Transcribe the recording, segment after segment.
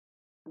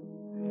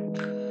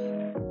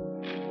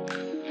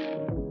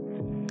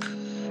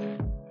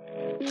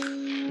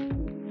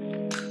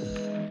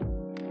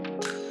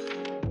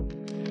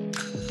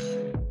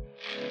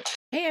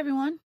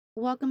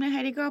Welcome to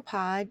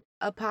HeadyGirlPod,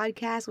 a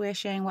podcast where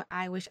sharing what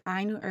I wish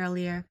I knew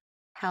earlier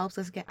helps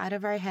us get out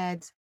of our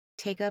heads,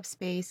 take up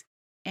space,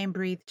 and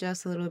breathe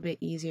just a little bit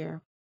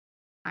easier.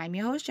 I'm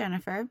your host,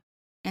 Jennifer,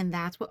 and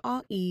that's with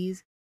all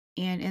ease.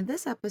 And in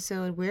this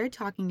episode, we're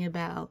talking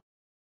about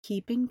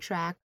keeping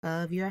track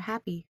of your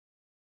happy.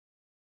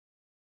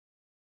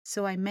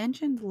 So I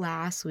mentioned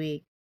last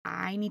week,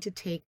 I need to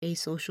take a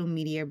social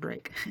media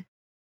break,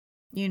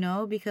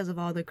 because of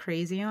all the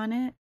crazy on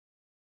it,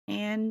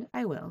 and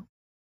I will.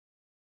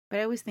 But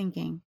I was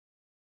thinking,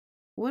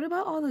 what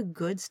about all the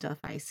good stuff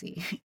I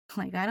see?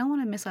 I don't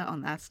want to miss out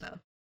on that stuff.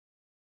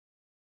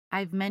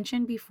 I've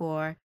mentioned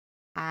before,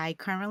 I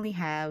currently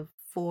have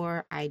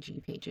 4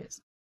 IG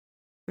pages,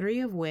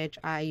 3 of which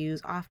I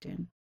use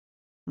often.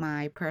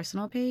 My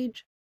personal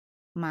page,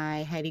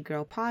 my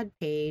HeadyGirlPod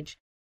page,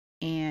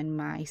 and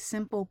my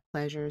Simple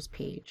Pleasures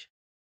page,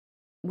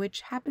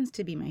 which happens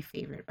to be my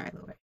favorite, by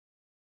the way.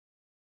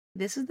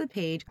 This is the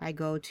page I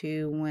go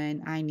to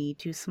when I need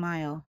to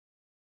smile.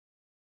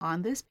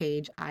 On this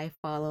page, I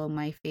follow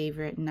my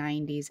favorite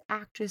 90s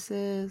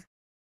actresses.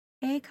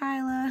 Hey,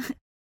 Kyla.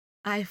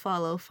 I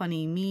follow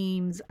funny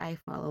memes. I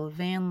follow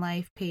van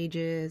life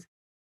pages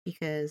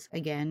because,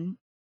 again,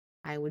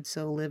 I would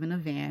so live in a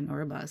van or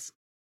a bus,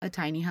 a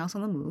tiny house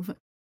on the move.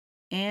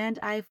 And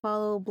I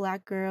follow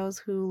Black girls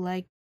who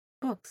like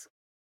books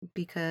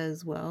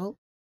because, well,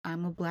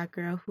 I'm a Black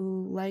girl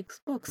who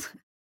likes books.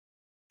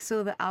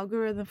 So the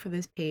algorithm for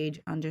this page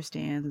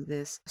understands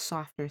this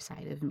softer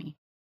side of me,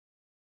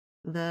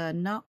 the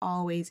not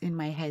always in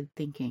my head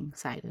thinking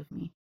side of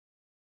me.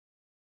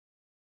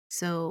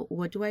 So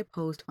what do I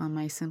post on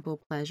my Simple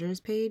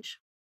Pleasures page?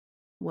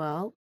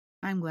 Well,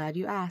 I'm glad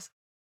you asked.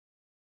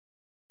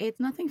 It's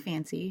nothing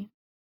fancy.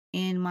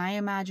 In my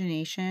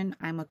imagination,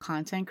 I'm a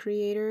content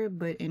creator,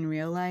 but in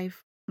real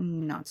life,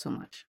 not so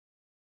much.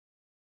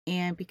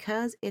 And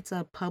because it's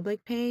a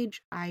public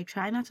page, I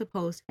try not to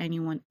post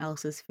anyone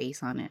else's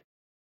face on it.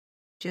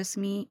 Just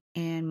me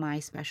and my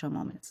special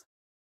moments.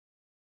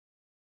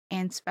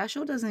 And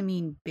special doesn't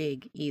mean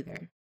big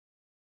either.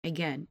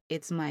 Again,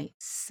 it's my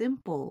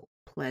Simple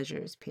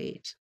Pleasures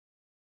page.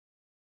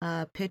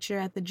 A picture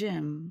at the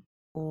gym,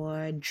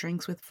 or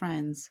drinks with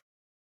friends,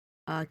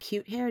 a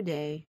cute hair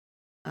day,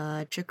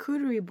 a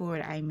charcuterie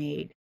board I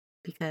made,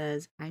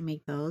 because I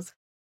make those,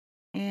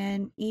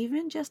 and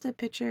even just a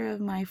picture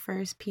of my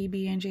first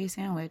PB&J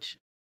sandwich.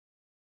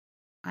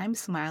 I'm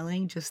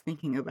smiling just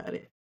thinking about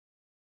it.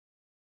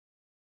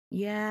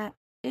 Yeah,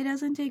 it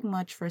doesn't take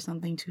much for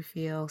something to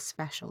feel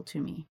special to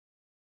me.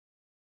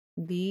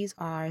 These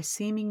are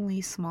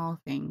seemingly small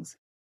things,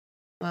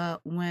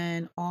 but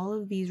when all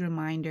of these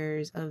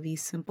reminders of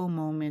these simple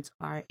moments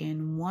are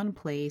in one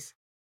place,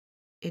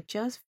 it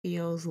just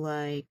feels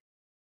like,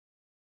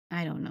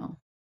 I don't know,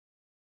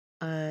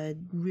 a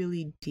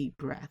really deep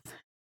breath.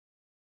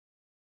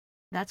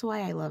 That's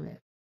why I love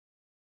it.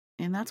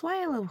 And that's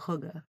why I love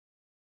hygge.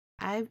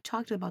 I've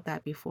talked about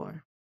that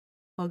before.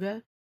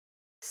 Hygge,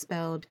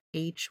 spelled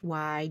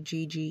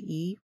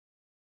Hygge.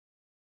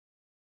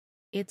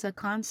 It's a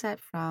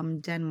concept from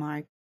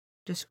Denmark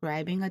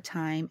describing a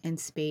time and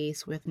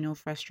space with no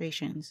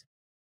frustrations,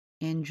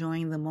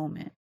 enjoying the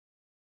moment,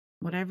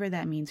 whatever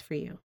that means for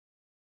you.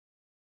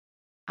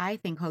 I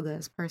think hygge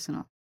is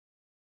personal.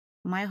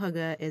 My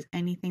hygge is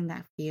anything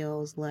that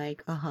feels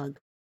like a hug.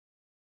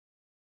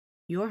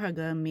 Your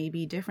hygge may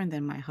be different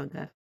than my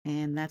hygge,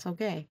 and that's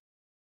okay.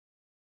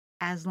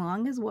 As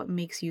long as what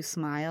makes you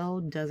smile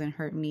doesn't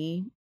hurt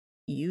me,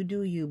 you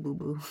do you,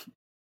 boo-boo.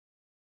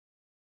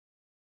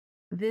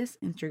 This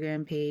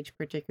Instagram page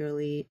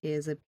particularly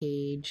is a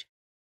page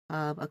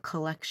of a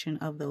collection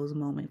of those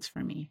moments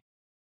for me.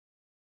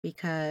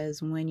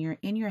 Because when you're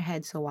in your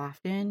head so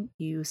often,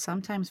 you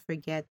sometimes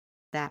forget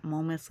that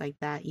moments like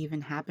that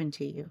even happen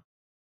to you.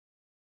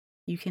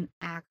 You can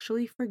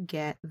actually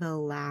forget the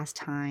last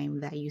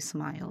time that you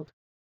smiled.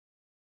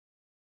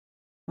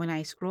 When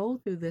I scroll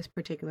through this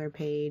particular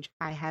page,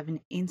 I have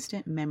an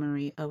instant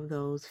memory of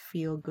those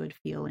feel-good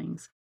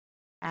feelings,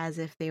 as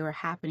if they were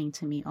happening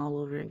to me all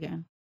over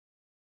again.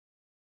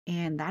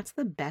 And that's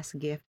the best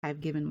gift I've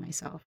given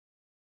myself.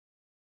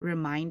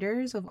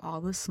 Reminders of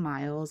all the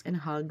smiles and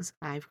hugs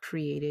I've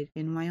created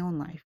in my own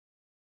life.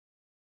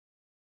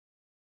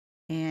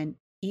 And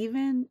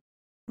even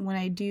when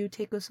I do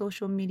take a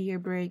social media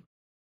break,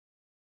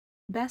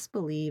 best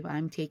believe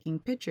I'm taking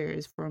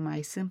pictures for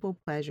my Simple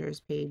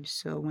Pleasures page,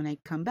 so when I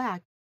come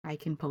back, I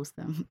can post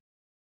them.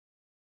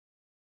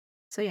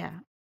 So yeah,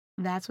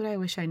 that's what I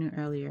wish I knew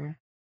earlier.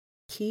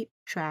 Keep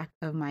track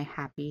of my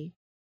happy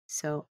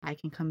so I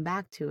can come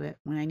back to it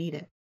when I need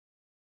it.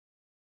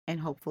 And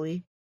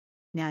hopefully,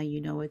 now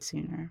you know it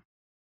sooner.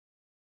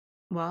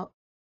 Well,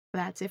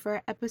 that's it for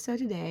our episode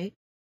today.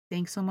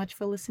 Thanks so much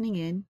for listening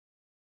in.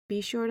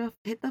 Be sure to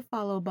hit the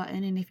follow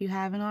button, and if you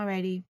haven't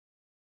already,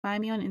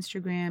 find me on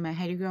Instagram at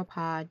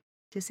HeadyGirlPod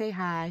to say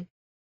hi,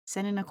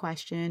 send in a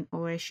question,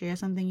 or share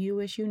something you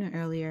wish you knew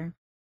earlier.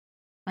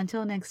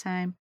 Until next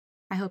time,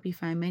 I hope you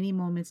find many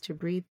moments to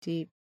breathe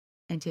deep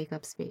and take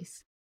up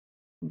space.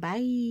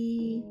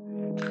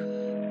 Bye!